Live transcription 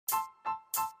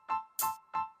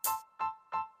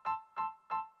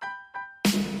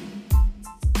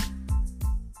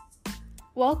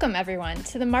Welcome, everyone,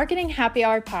 to the Marketing Happy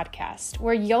Hour podcast,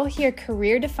 where you'll hear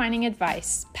career-defining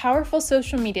advice, powerful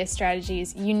social media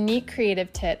strategies, unique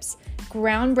creative tips,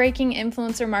 groundbreaking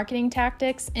influencer marketing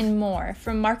tactics, and more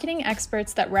from marketing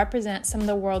experts that represent some of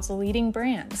the world's leading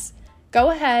brands.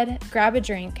 Go ahead, grab a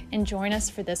drink, and join us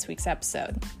for this week's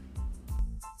episode.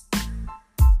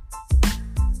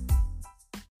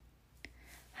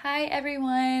 Hi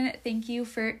everyone, thank you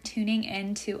for tuning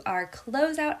in to our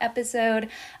closeout episode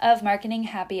of Marketing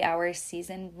Happy Hour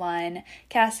Season 1.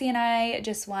 Cassie and I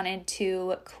just wanted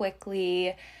to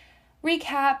quickly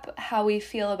recap how we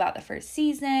feel about the first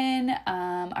season,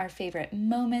 our favorite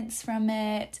moments from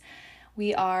it.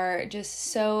 We are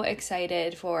just so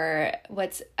excited for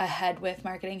what's ahead with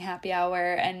Marketing Happy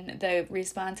Hour, and the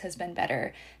response has been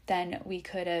better than we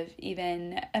could have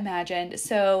even imagined.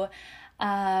 So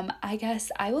I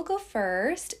guess I will go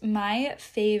first. My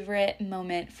favorite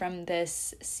moment from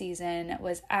this season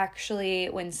was actually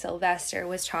when Sylvester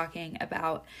was talking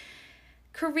about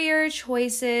career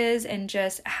choices and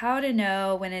just how to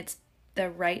know when it's the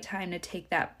right time to take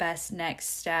that best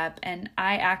next step. And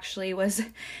I actually was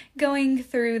going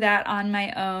through that on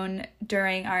my own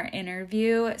during our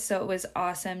interview. So it was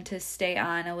awesome to stay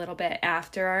on a little bit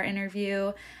after our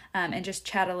interview and just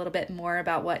chat a little bit more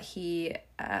about what he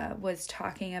was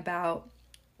talking about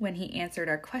when he answered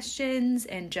our questions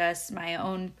and just my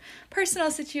own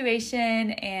personal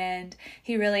situation. And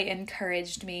he really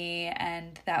encouraged me,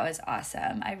 and that was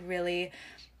awesome. I really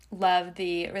love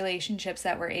the relationships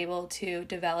that we're able to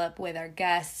develop with our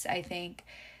guests. I think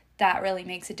that really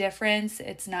makes a difference.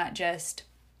 It's not just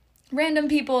random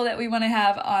people that we want to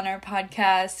have on our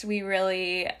podcast. We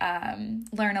really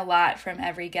learn a lot from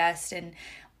every guest and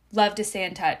love to stay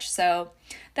in touch. So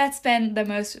that's been the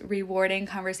most rewarding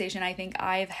conversation I think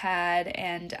I've had,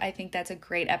 and I think that's a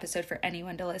great episode for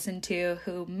anyone to listen to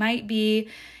who might be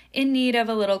in need of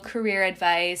a little career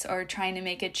advice or trying to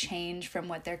make a change from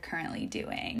what they're currently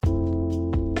doing.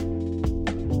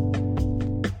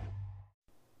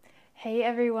 Hey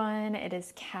everyone, it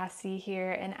is Cassie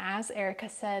here, and as Erica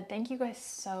said, thank you guys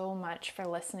so much for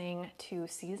listening to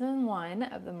Season 1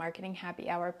 of the Marketing Happy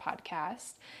Hour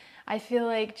podcast. I feel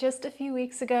like just a few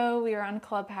weeks ago we were on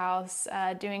Clubhouse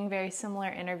doing very similar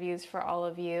interviews for all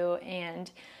of you,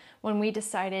 and when we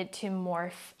decided to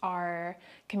morph our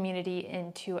community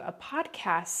into a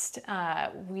podcast,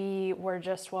 we were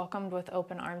just welcomed with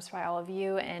open arms by all of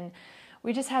you, and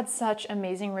we just had such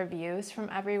amazing reviews from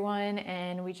everyone,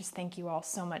 and we just thank you all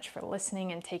so much for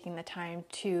listening and taking the time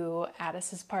to add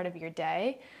us as part of your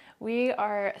day. We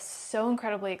are so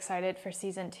incredibly excited for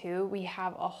Season 2. We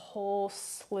have a whole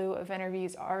slew of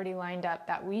interviews already lined up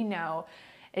that we know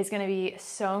is going to be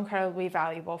so incredibly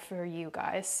valuable for you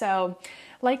guys. So,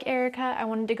 like Erica, I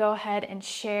wanted to go ahead and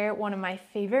share one of my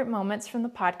favorite moments from the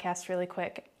podcast really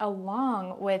quick,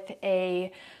 along with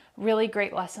a really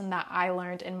great lesson that I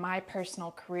learned in my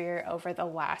personal career over the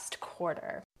last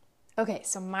quarter. Okay,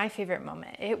 so my favorite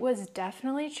moment, it was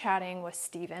definitely chatting with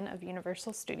Steven of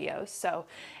Universal Studios. So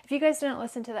if you guys didn't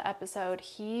listen to the episode,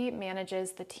 he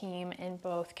manages the team in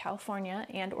both California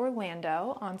and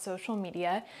Orlando on social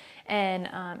media. And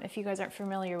if you guys aren't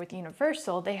familiar with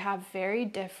Universal, they have very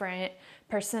different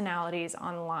personalities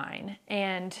online.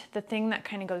 And the thing that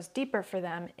kind of goes deeper for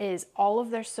them is all of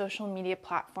their social media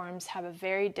platforms have a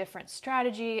very different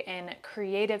strategy and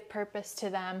creative purpose to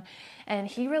them. And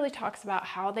he really talks about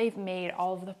how they've made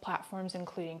all of the platforms,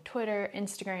 including Twitter,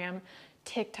 Instagram,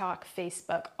 TikTok,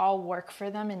 Facebook, all work for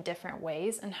them in different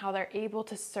ways and how they're able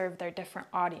to serve their different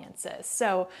audiences.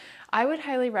 So I would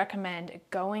highly recommend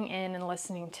going in and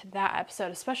listening to that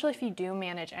episode, especially if you do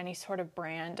manage any sort of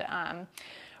brand.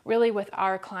 Really with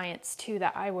our clients too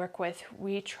that I work with,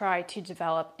 we try to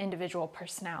develop individual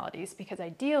personalities because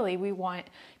ideally we want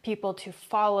people to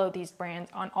follow these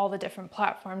brands on all the different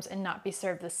platforms and not be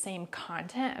served the same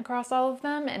content across all of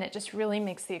them. And it just really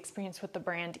makes the experience with the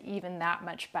brand even that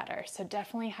much better. So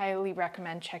definitely highly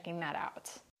recommend checking that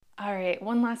out. All right,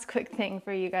 one last quick thing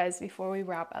for you guys before we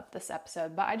wrap up this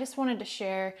episode, but I just wanted to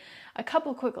share a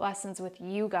couple quick lessons with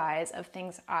you guys of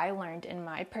things I learned in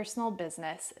my personal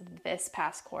business this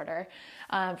past quarter.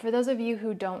 For those of you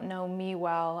who don't know me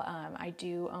well, I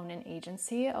do own an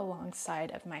agency alongside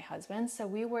of my husband, so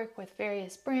we work with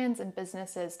various brands and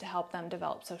businesses to help them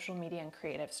develop social media and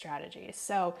creative strategies.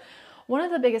 So one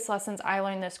of the biggest lessons I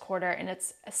learned this quarter, and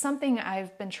it's something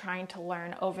I've been trying to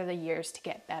learn over the years to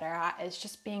get better at, is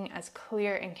just being as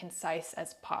clear and concise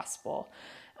as possible.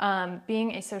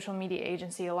 Being a social media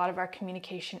agency, a lot of our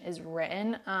communication is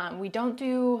written. We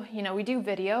do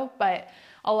video, but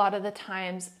a lot of the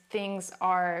times things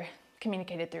are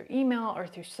communicated through email or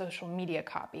through social media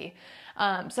copy.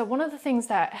 So one of the things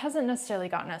that hasn't necessarily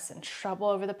gotten us in trouble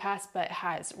over the past, but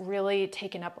has really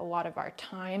taken up a lot of our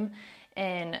time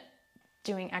in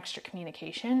doing extra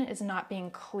communication is not being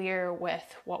clear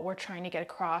with what we're trying to get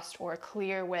across, or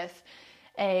clear with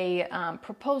a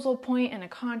proposal point in a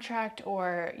contract,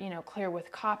 or clear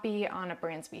with copy on a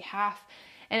brand's behalf.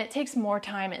 And it takes more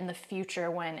time in the future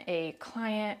when a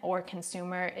client or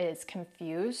consumer is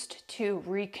confused to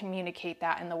re-communicate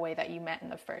that in the way that you meant in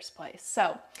the first place.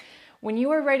 So when you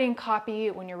are writing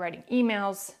copy, when you're writing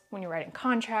emails, when you're writing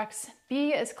contracts,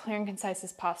 be as clear and concise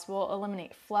as possible.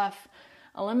 Eliminate fluff,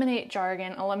 eliminate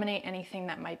jargon, eliminate anything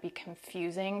that might be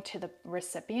confusing to the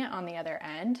recipient on the other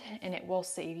end, and it will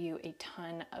save you a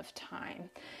ton of time.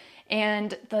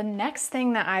 And the next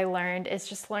thing that I learned is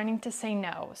just learning to say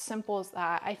no. Simple as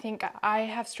that. I think I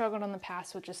have struggled in the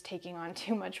past with just taking on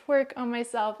too much work on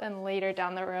myself, and later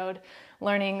down the road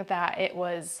learning that it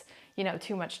was,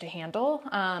 too much to handle.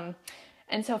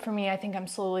 And so for me, I think I'm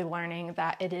slowly learning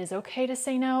that it is okay to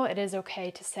say no. It is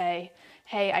okay to say,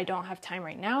 hey, I don't have time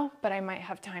right now, but I might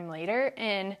have time later.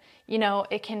 And,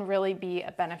 it can really be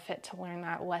a benefit to learn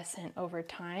that lesson over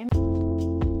time.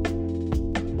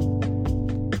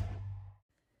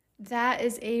 That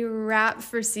is a wrap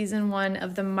for season 1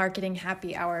 of the Marketing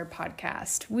Happy Hour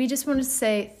podcast. We just want to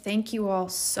say thank you all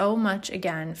so much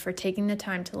again for taking the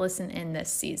time to listen in this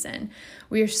season.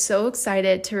 We are so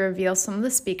excited to reveal some of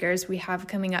the speakers we have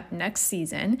coming up next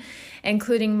season,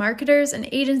 including marketers and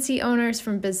agency owners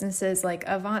from businesses like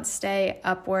AvantStay,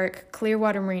 Upwork,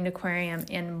 Clearwater Marine Aquarium,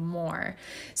 and more.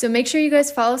 So make sure you guys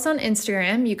follow us on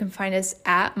Instagram. You can find us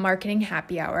at Marketing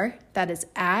Happy Hour. That is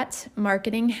at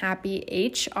Marketing Happy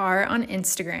HR on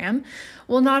Instagram.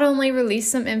 We'll not only release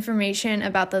some information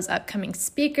about those upcoming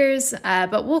speakers,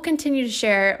 but we'll continue to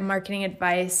share marketing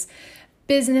advice,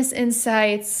 business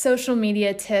insights, social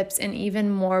media tips, and even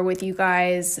more with you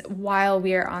guys while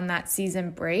we are on that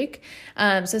season break.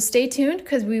 So stay tuned,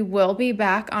 because we will be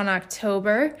back on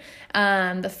October,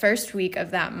 the first week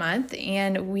of that month,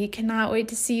 and we cannot wait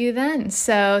to see you then.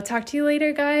 So talk to you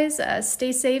later, guys.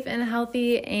 Stay safe and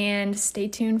healthy, and stay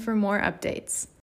tuned for more updates.